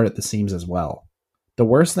coming apart at the seams as well. The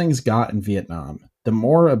worse things got in Vietnam, the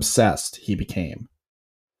more obsessed he became.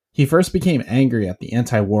 He first became angry at the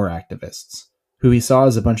anti-war activists, who he saw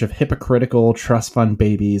as a bunch of hypocritical trust fund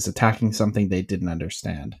babies attacking something they didn't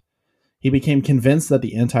understand. He became convinced that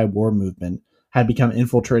the anti-war movement had become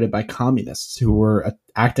infiltrated by communists who were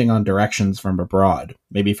acting on directions from abroad,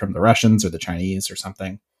 maybe from the Russians or the Chinese or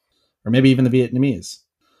something, or maybe even the Vietnamese.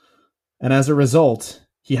 And as a result,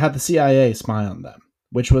 he had the CIA spy on them,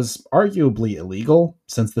 which was arguably illegal,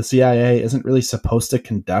 since the CIA isn't really supposed to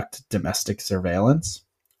conduct domestic surveillance.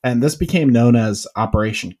 And this became known as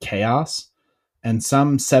Operation Chaos, and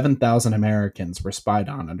some 7,000 Americans were spied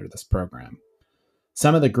on under this program.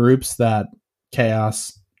 Some of the groups that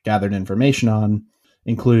Chaos gathered information on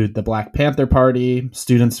include the Black Panther Party,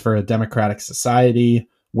 Students for a Democratic Society,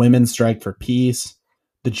 Women Strike for Peace,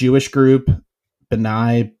 the Jewish group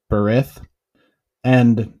B'nai B'rith,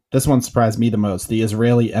 and this one surprised me the most, the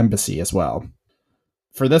Israeli Embassy as well.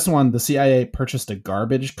 For this one, the CIA purchased a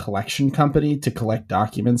garbage collection company to collect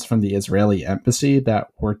documents from the Israeli Embassy that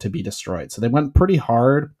were to be destroyed. So they went pretty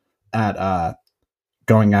hard at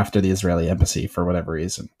going after the Israeli Embassy for whatever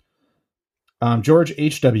reason. George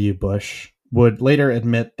H.W. Bush would later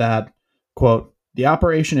admit that, quote, "The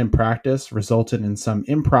operation in practice resulted in some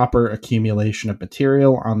improper accumulation of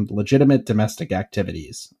material on legitimate domestic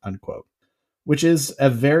activities," unquote, which is a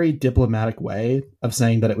very diplomatic way of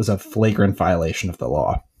saying that it was a flagrant violation of the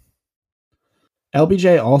law.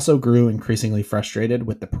 LBJ also grew increasingly frustrated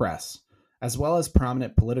with the press, as well as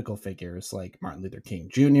prominent political figures like Martin Luther King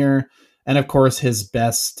Jr., and of course his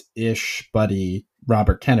best-ish buddy,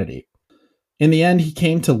 Robert Kennedy. In the end, he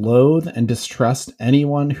came to loathe and distrust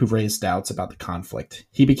anyone who raised doubts about the conflict.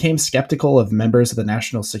 He became skeptical of members of the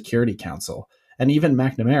National Security Council, and even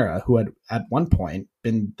McNamara, who had at one point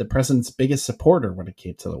been the president's biggest supporter when it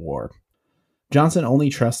came to the war. Johnson only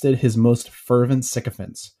trusted his most fervent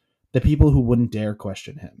sycophants, the people who wouldn't dare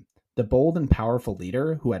question him. The bold and powerful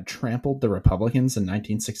leader who had trampled the Republicans in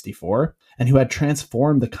 1964 and who had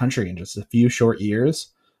transformed the country in just a few short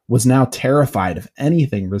years was now terrified of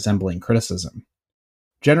anything resembling criticism.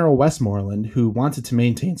 General Westmoreland, who wanted to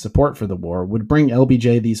maintain support for the war, would bring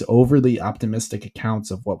LBJ these overly optimistic accounts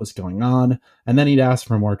of what was going on, and then he'd ask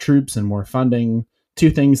for more troops and more funding, two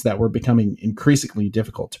things that were becoming increasingly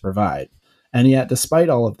difficult to provide. And yet, despite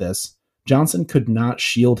all of this, Johnson could not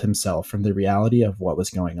shield himself from the reality of what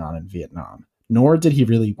was going on in Vietnam, nor did he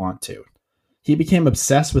really want to. He became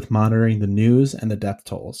obsessed with monitoring the news and the death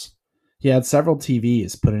tolls. He had several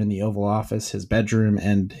TVs put in the Oval Office, his bedroom,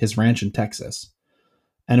 and his ranch in Texas.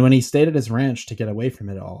 And when he stayed at his ranch to get away from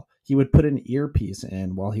it all, he would put an earpiece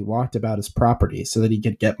in while he walked about his property so that he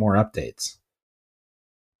could get more updates.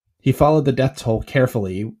 He followed the death toll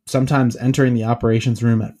carefully, sometimes entering the operations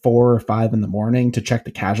room at 4 or 5 in the morning to check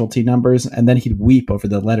the casualty numbers, and then he'd weep over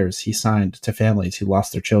the letters he signed to families who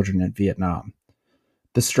lost their children in Vietnam.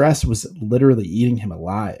 The stress was literally eating him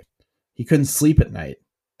alive. He couldn't sleep at night,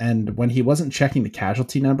 and when he wasn't checking the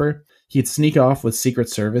casualty number, he'd sneak off with Secret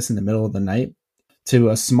Service in the middle of the night to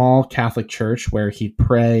a small Catholic church where he'd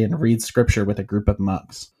pray and read scripture with a group of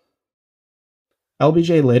monks.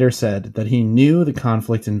 LBJ later said that he knew the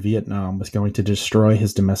conflict in Vietnam was going to destroy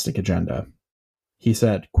his domestic agenda. He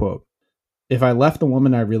said, quote, "If I left the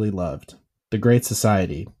woman I really loved, the Great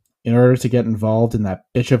Society, in order to get involved in that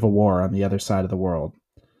bitch of a war on the other side of the world,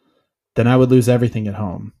 then I would lose everything at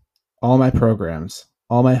home. All my programs,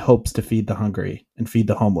 all my hopes to feed the hungry and feed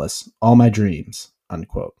the homeless, all my dreams,"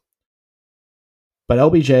 unquote. But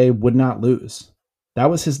LBJ would not lose.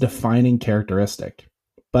 That was his defining characteristic.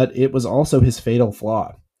 But it was also his fatal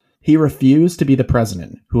flaw. He refused to be the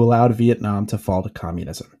president who allowed Vietnam to fall to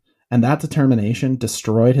communism, and that determination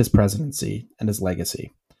destroyed his presidency and his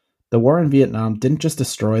legacy. The war in Vietnam didn't just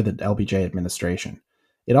destroy the LBJ administration.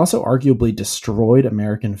 It also arguably destroyed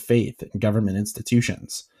American faith in government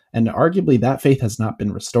institutions, and arguably that faith has not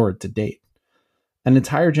been restored to date. An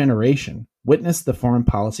entire generation witnessed the foreign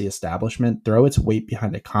policy establishment throw its weight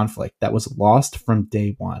behind a conflict that was lost from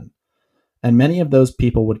day one. And many of those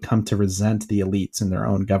people would come to resent the elites in their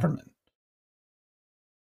own government.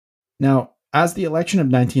 Now, as the election of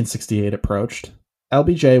 1968 approached,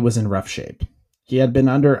 LBJ was in rough shape. He had been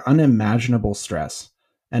under unimaginable stress,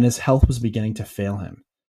 and his health was beginning to fail him.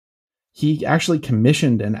 He actually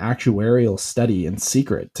commissioned an actuarial study in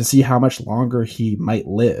secret to see how much longer he might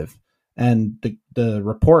live. And the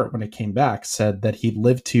report, when it came back, said that he'd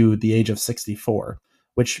lived to the age of 64,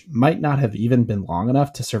 which might not have even been long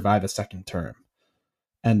enough to survive a second term.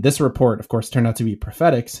 And this report, of course, turned out to be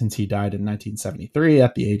prophetic since he died in 1973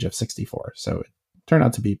 at the age of 64. So it turned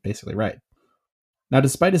out to be basically right. Now,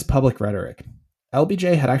 despite his public rhetoric,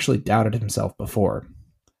 LBJ had actually doubted himself before.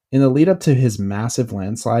 In the lead up to his massive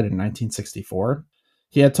landslide in 1964,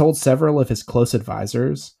 he had told several of his close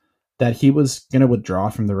advisors that he was going to withdraw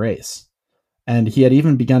from the race. And he had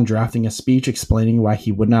even begun drafting a speech explaining why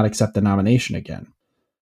he would not accept the nomination again.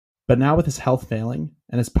 But now with his health failing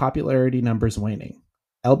and his popularity numbers waning,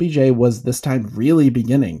 LBJ was this time really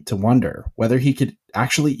beginning to wonder whether he could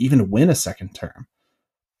actually even win a second term.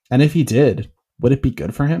 And if he did, would it be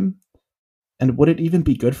good for him? And would it even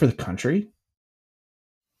be good for the country?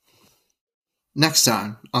 Next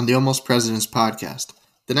time on the Almost Presidents podcast,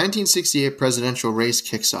 the 1968 presidential race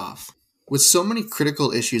kicks off. With so many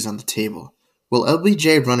critical issues on the table, will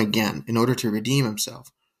LBJ run again in order to redeem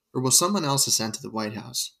himself? Or will someone else ascend to the White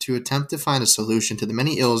House to attempt to find a solution to the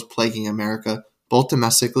many ills plaguing America, both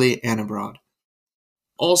domestically and abroad?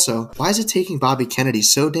 Also, why is it taking Bobby Kennedy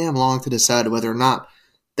so damn long to decide whether or not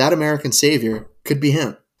that American savior could be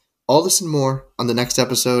him? All this and more on the next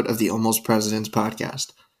episode of the Almost Presidents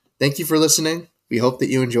podcast. Thank you for listening. We hope that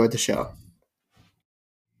you enjoyed the show.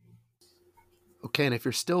 Okay, and if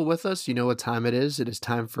you're still with us, you know what time it is. It is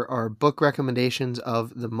time for our book recommendations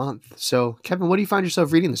of the month. So, Kevin, what do you find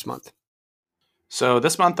yourself reading this month? So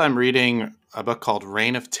this month I'm reading a book called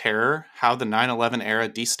Reign of Terror, How the 9/11 Era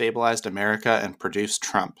Destabilized America and Produced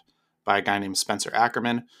Trump by a guy named Spencer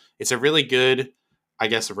Ackerman. It's a really good,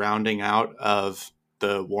 rounding out of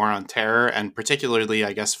the War on Terror, and particularly,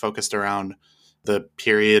 focused around the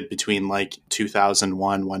period between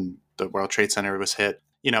 2001 when the World Trade Center was hit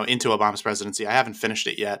into Obama's presidency. I haven't finished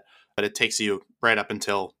it yet, but it takes you right up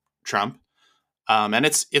until Trump. And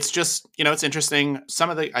it's just, it's interesting.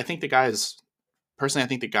 I think the guy is, personally, I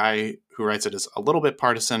think the guy who writes it is a little bit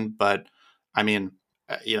partisan, but I mean,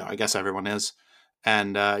 I guess everyone is.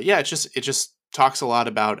 And it just talks a lot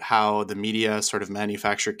about how the media sort of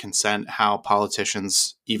manufactured consent, how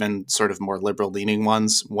politicians, even sort of more liberal leaning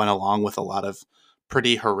ones, went along with a lot of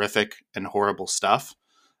pretty horrific and horrible stuff.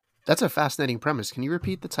 That's a fascinating premise. Can you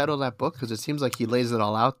repeat the title of that book? Because it seems like he lays it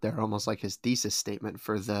all out there, almost like his thesis statement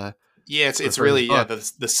for the Yeah, it's for his really, book.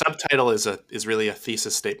 the subtitle is really a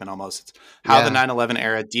thesis statement almost. It's how the Yeah. 9/11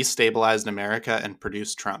 era destabilized America and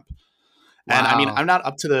produced Trump. And I mean, Wow. I'm not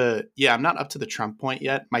up to the Trump point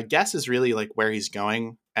yet. My guess is really like where he's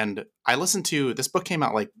going. And I listened to this book came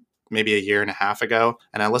out like maybe a year and a half ago,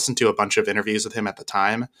 and I listened to a bunch of interviews with him at the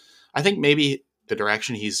time. I think maybe the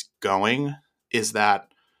direction he's going is that,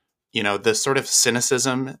 the sort of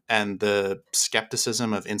cynicism and the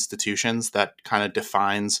skepticism of institutions that kind of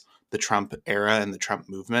defines the Trump era and the Trump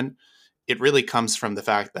movement, it really comes from the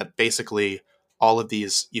fact that basically all of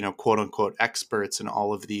these, quote unquote experts and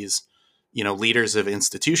all of these, leaders of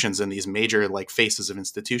institutions and these major like faces of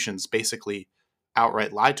institutions basically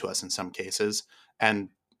outright lied to us in some cases and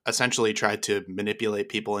essentially tried to manipulate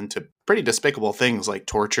people into pretty despicable things like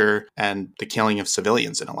torture and the killing of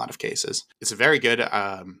civilians in a lot of cases. It's a very good,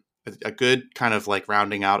 a good kind of like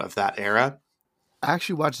rounding out of that era. I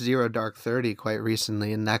actually watched Zero Dark 30 quite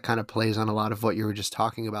recently, and that kind of plays on a lot of what you were just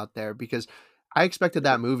talking about there, because I expected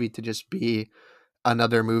that movie to just be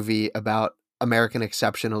another movie about American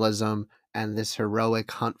exceptionalism and this heroic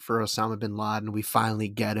hunt for Osama bin Laden. We finally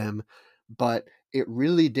get him. But it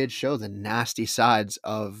really did show the nasty sides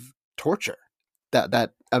of torture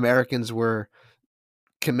that Americans were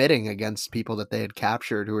committing against people that they had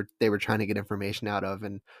captured, they were trying to get information out of.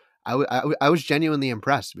 And I was genuinely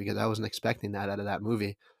impressed because I wasn't expecting that out of that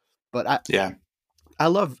movie. But Yeah. I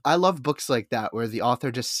love books like that where the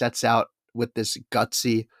author just sets out with this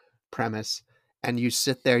gutsy premise, and you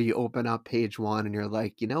sit there, you open up page 1, and you're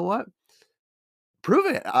like, you know what? Prove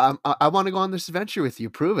it. I want to go on this adventure with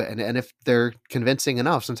you. Prove it. And if they're convincing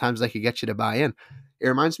enough, sometimes they could get you to buy in. It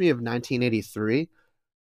reminds me of 1983.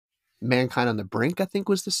 Mankind on the Brink, I think,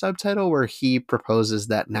 was the subtitle, where he proposes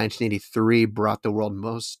that 1983 brought the world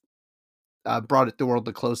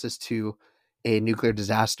the closest to a nuclear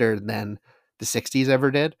disaster than the 60s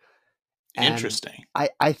ever did. And Interesting.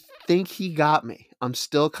 I think he got me. I'm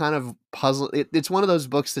still kind of puzzled. It's one of those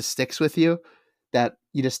books that sticks with you, that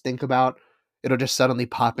you just think about. It'll just suddenly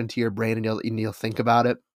pop into your brain, and you'll think about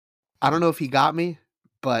it. I don't know if he got me,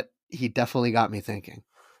 but he definitely got me thinking.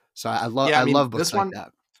 So Yeah, I I mean, love books like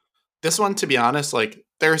that. this one, to be honest, like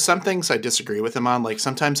there are some things I disagree with him on. Like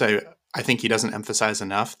sometimes I think he doesn't emphasize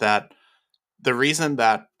enough that the reason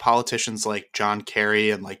that politicians like John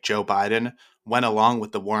Kerry and like Joe Biden went along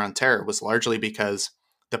with the war on terror was largely because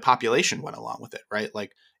the population went along with it, right?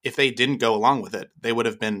 Like if they didn't go along with it, they would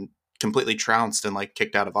have been completely trounced and like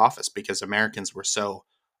kicked out of office because Americans were so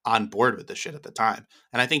on board with this shit at the time.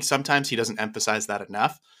 And I think sometimes he doesn't emphasize that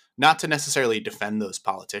enough, not to necessarily defend those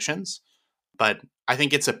politicians, but I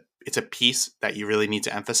think it's a piece that you really need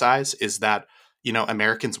to emphasize is that,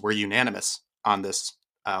 Americans were unanimous on this,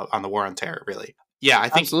 on the war on terror, really. Yeah, I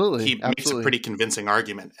think Absolutely, he makes a absolutely. pretty convincing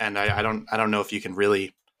argument, and I don't know if you can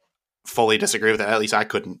really fully disagree with that. At least I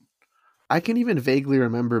couldn't. I can even vaguely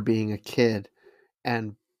remember being a kid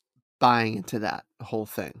and buying into that whole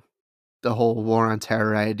thing. The whole war on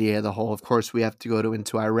terror idea, the whole, of course, we have to go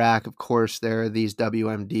into Iraq. Of course, there are these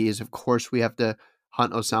WMDs. Of course, we have to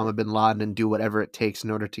hunt Osama bin Laden and do whatever it takes in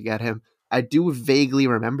order to get him. I do vaguely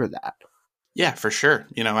remember that. Yeah, for sure.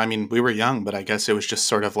 I mean, we were young, but I guess it was just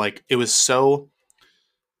sort of like it was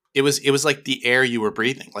like the air you were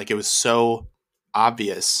breathing. Like it was so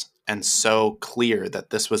obvious and so clear that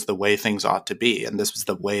this was the way things ought to be and this was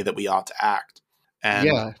the way that we ought to act. And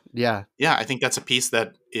Yeah, yeah. yeah, I think that's a piece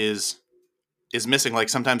that is missing. Like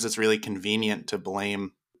sometimes it's really convenient to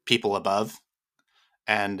blame people above,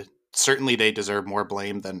 and certainly they deserve more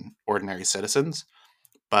blame than ordinary citizens.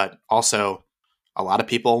 But also, a lot of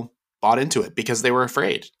people bought into it because they were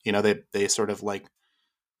afraid. They sort of like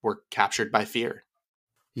were captured by fear.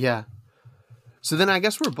 Yeah. So then I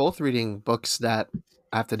guess we're both reading books that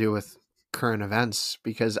have to do with current events,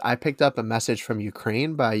 because I picked up A Message from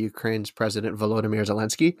Ukraine by Ukraine's President Volodymyr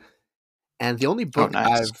Zelensky. And the only Oh, book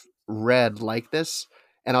nice. I've read like this,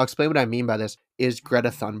 and I'll explain what I mean by this, is Greta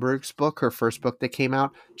Thunberg's book, her first book that came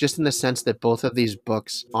out, just in the sense that both of these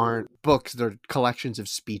books aren't books, they're collections of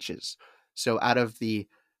speeches. So out of the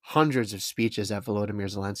hundreds of speeches that Volodymyr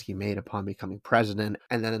Zelensky made upon becoming president,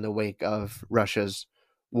 and then in the wake of Russia's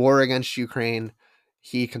war against Ukraine,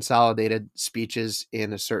 he consolidated speeches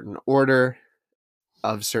in a certain order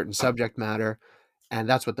of certain subject matter, and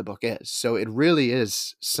that's what the book is. So it really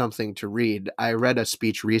is something to read. I read a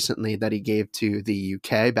speech recently that he gave to the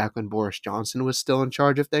UK back when Boris Johnson was still in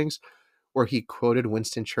charge of things, where he quoted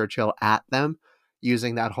Winston Churchill at them,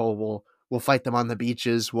 using that whole we'll fight them on the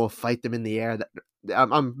beaches, we'll fight them in the air.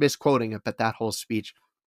 I'm misquoting it, but that whole speech.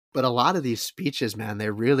 But a lot of these speeches, man, they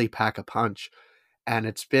really pack a punch. And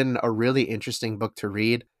it's been a really interesting book to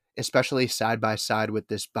read, especially side by side with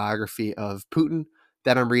this biography of Putin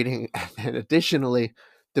that I'm reading, and additionally,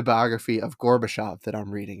 the biography of Gorbachev that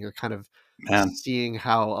I'm reading. You're kind of seeing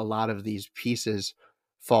how a lot of these pieces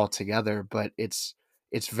fall together, but it's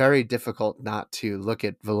very difficult not to look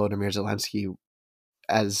at Volodymyr Zelensky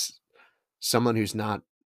as someone who's not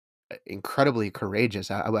incredibly courageous.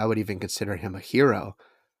 I would even consider him a hero,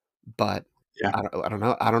 but Yeah. I don't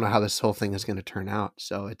know. I don't know how this whole thing is going to turn out.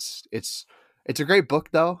 So it's a great book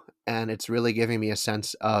though, and it's really giving me a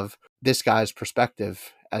sense of this guy's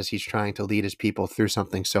perspective as he's trying to lead his people through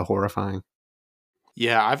something so horrifying.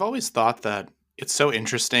 Yeah, I've always thought that it's so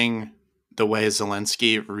interesting the way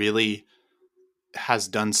Zelensky really has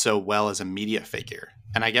done so well as a media figure.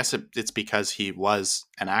 And I guess it's because he was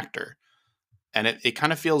an actor. And it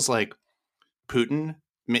kind of feels like Putin,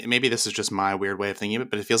 maybe this is just my weird way of thinking of it,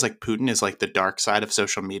 but it feels like Putin is like the dark side of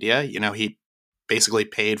social media. You know, he basically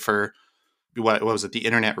paid for, what was it, the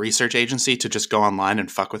Internet Research Agency to just go online and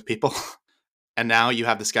fuck with people. And now you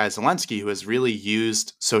have this guy Zelensky who has really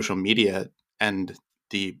used social media and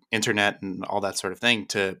the internet and all that sort of thing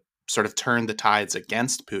to sort of turn the tides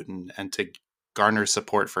against Putin and to garner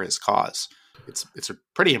support for his cause. It's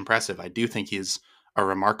pretty impressive. I do think he's a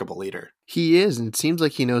remarkable leader. He is, and it seems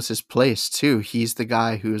like he knows his place too. He's the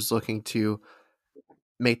guy who's looking to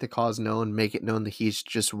make the cause known, make it known that he's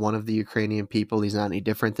just one of the Ukrainian people. He's not any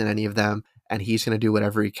different than any of them, and he's going to do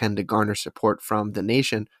whatever he can to garner support from the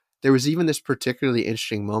nation. There was even this particularly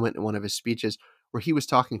interesting moment in one of his speeches where he was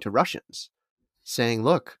talking to Russians, saying,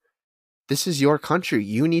 look, this is your country.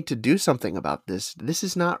 You need to do something about this. This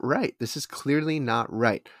is not right. This is clearly not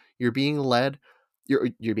right. You're being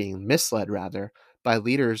misled rather, by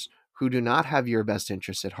leaders who do not have your best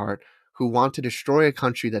interests at heart, who want to destroy a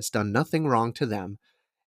country that's done nothing wrong to them,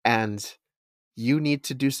 and you need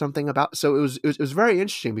to do something about. So it was very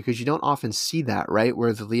interesting because you don't often see that, right?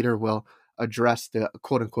 Where the leader will address the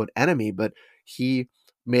quote unquote enemy, but he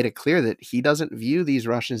made it clear that he doesn't view these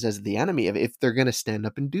Russians as the enemy if they're going to stand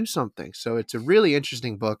up and do something. So it's a really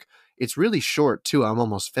interesting book. It's really short too. I'm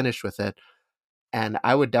almost finished with it. And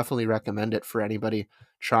I would definitely recommend it for anybody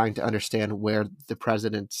trying to understand where the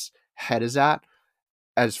president's head is at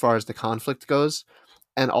as far as the conflict goes.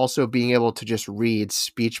 And also being able to just read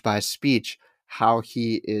speech by speech how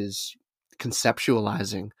he is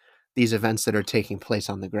conceptualizing these events that are taking place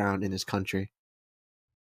on the ground in his country.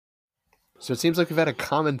 So it seems like we've had a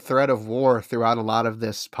common thread of war throughout a lot of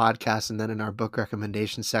this podcast and then in our book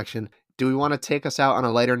recommendation section. Do we want to take us out on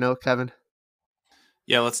a lighter note, Kevin?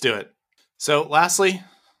 Yeah, let's do it. So lastly,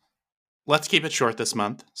 let's keep it short this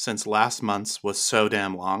month since last month's was so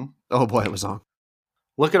damn long. Oh boy, it was long.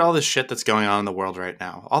 Look at all this shit that's going on in the world right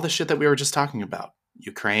now. All the shit that we were just talking about.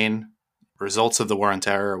 Ukraine, results of the war on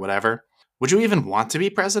terror or whatever. Would you even want to be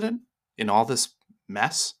president in all this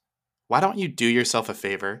mess? Why don't you do yourself a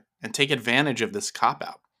favor and take advantage of this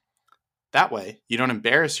cop-out? That way, you don't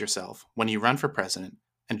embarrass yourself when you run for president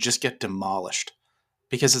and just get demolished.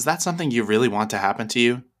 Because is that something you really want to happen to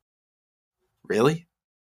you? Really?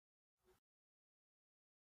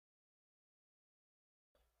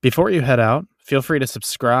 Before you head out, feel free to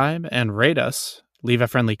subscribe and rate us. Leave a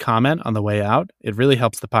friendly comment on the way out. It really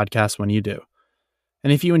helps the podcast when you do.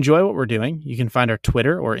 And if you enjoy what we're doing, you can find our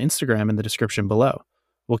Twitter or Instagram in the description below.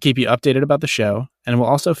 We'll keep you updated about the show, and we'll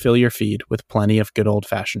also fill your feed with plenty of good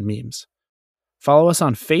old-fashioned memes. Follow us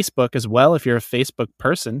on Facebook as well if you're a Facebook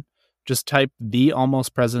person. Just type The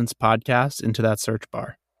Almost President's Podcast into that search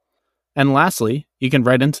bar. And lastly, you can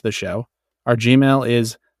write into the show. Our Gmail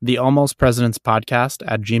is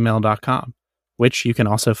thealmostpresidentspodcast@gmail.com, which you can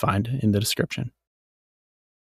also find in the description.